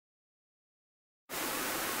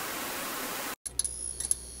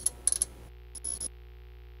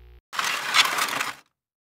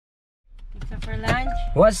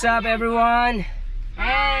What's up, everyone?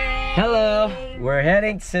 Hey! Hello! We're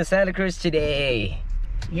heading to Santa Cruz today.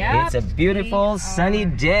 Yep. It's a beautiful sunny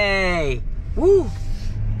day. Woo!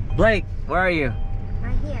 Blake, where are you?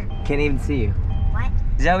 Right here. Can't even see you. What?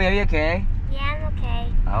 Zoe, are you okay? Yeah, I'm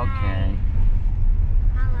okay. Okay.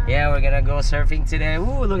 Hello. Yeah, we're gonna go surfing today.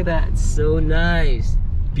 Ooh, look at that. It's so nice.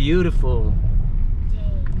 Beautiful.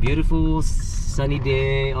 Beautiful sunny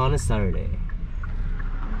day on a Saturday.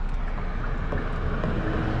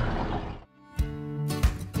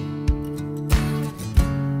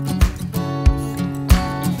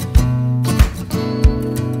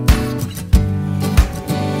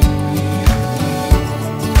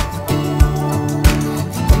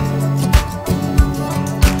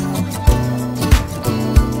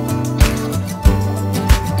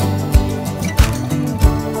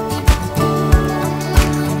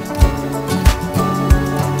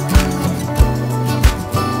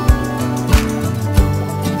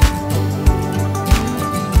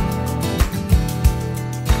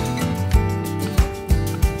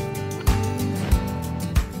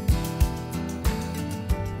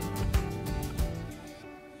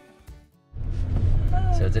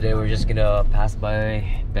 So today we're just gonna pass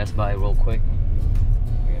by Best Buy real quick.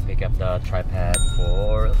 We're gonna pick up the tripod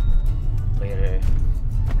for later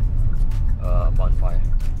bonfire.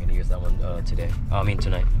 We're gonna use that one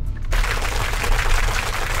tonight.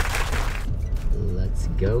 Let's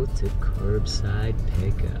go to curbside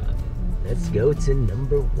pickup. Let's go to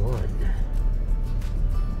number 1.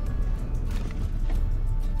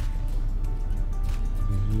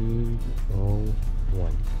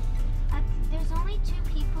 E01. There's only 2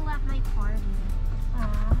 people at my party.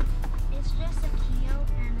 It's just a Keo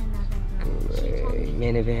and another girl. She told me.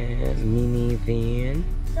 Minivan.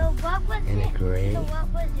 So what was And a it? gray. So what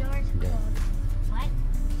was yours called? What?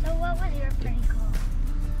 So what was your pretty called?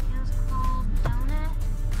 It was called Donut.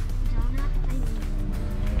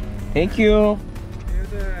 Thank you. Here's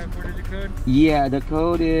the 4-digit code. Yeah, the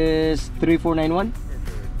code is 3491.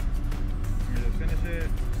 Perfect. Finish it.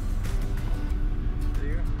 There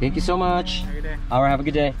you go. Thank you so much. Have a good day. Alright, have a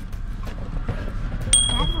good day.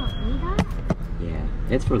 That's what we got? Yeah,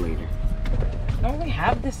 it's for later. Don't we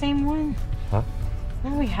have the same one? Huh?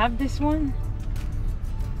 Don't we have this one?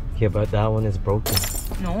 Yeah, but that one is broken.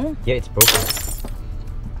 No. Yeah, it's broken.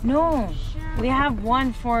 No. We have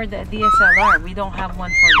one for the DSLR. We don't have one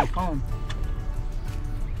for the phone.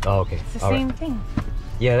 Oh, okay. It's the All same right. thing.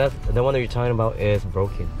 Yeah, that's the one that you're talking about is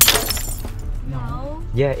broken. No.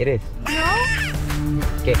 Yeah, it is. No?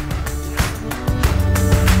 Okay.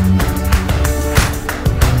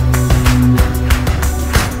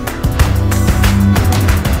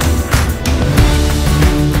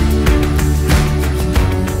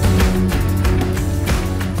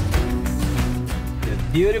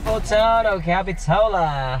 Beautiful town of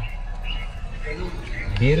Capitola.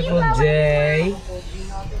 Beautiful day.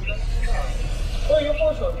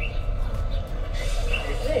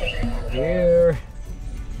 Here.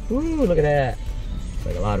 Ooh, look at that. It's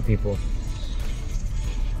like a lot of people.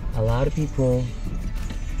 A lot of people.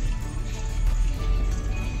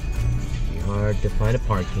 It's hard to find a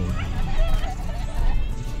parking.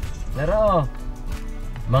 Pero,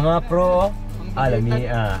 mga pro, alam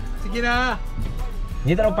niya. Sige na.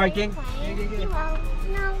 Dito ang parking?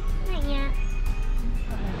 No, not yet.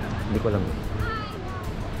 Hindi ko lang.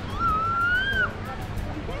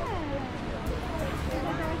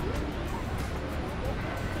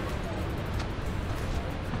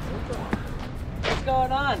 What's going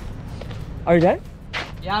on? Are you done?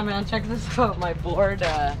 Yeah, man. Check this out. My board,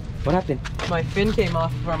 What happened? my fin came off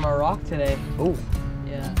from a rock today. Oh.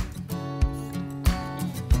 Yeah.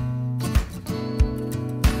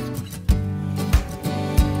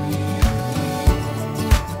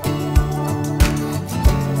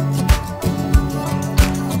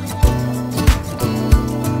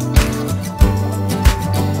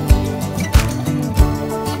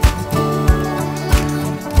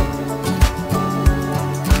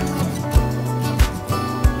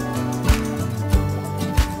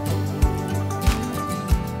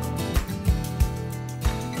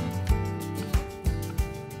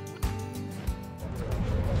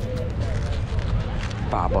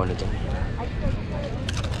 Pabaw na dyan.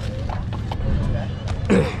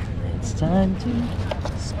 It's time to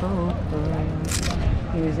smoke.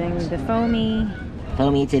 Using the foamy.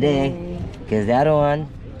 Tell me today, because that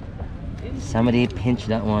one, somebody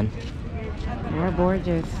pinched that one. More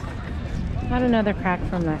gorgeous. Not another crack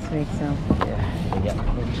from last week, so. Yeah, they got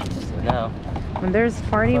pinched. So now, When there's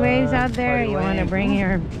party waves out there, party you want to wave. bring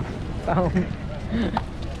your phone.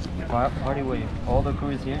 party wave. All the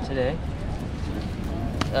crews here today.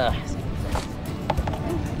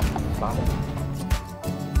 bottom.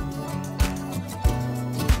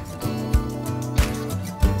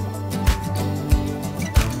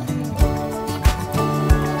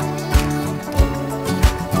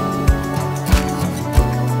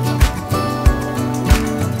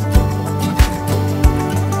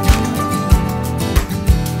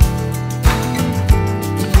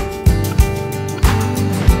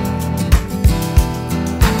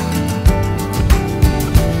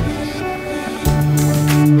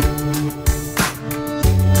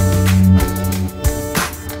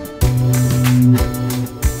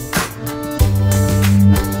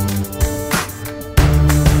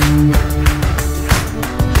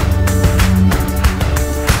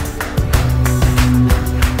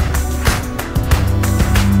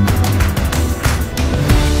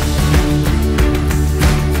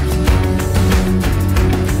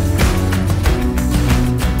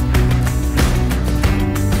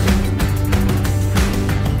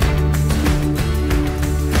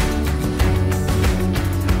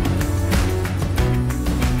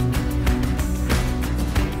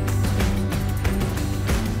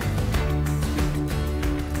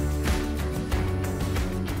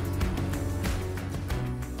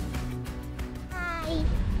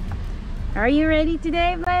 Are you ready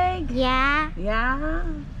today, Blake? Yeah. Yeah.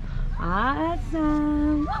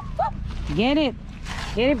 Awesome. Get it.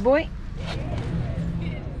 Get it, boy.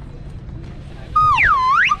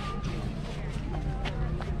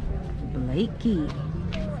 Blakey.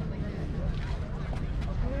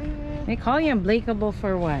 They call you unblakeable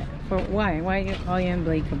for what? For why? Why do you call you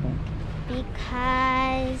unblakeable?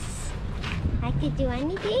 Because I could do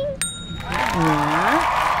anything.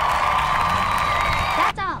 Yeah.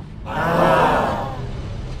 That's all.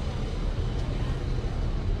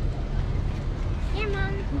 Here,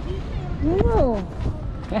 Mom. Whoa.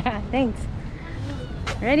 Thanks.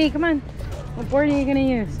 Ready? Come on. What board are you gonna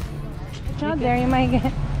use? It's out there. You might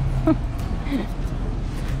get.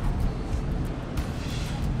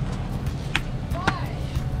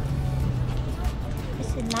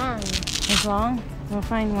 This is long. It's long? We'll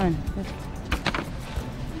find one.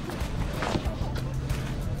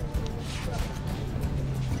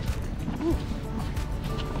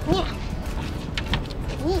 Yeah.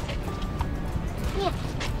 Yeah.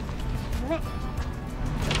 Yeah.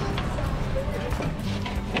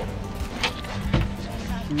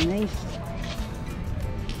 Nice.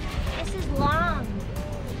 This is long.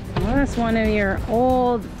 Well, that's one of your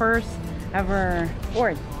old first ever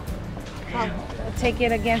board. Oh. Take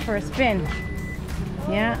it again for a spin.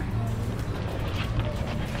 Yeah.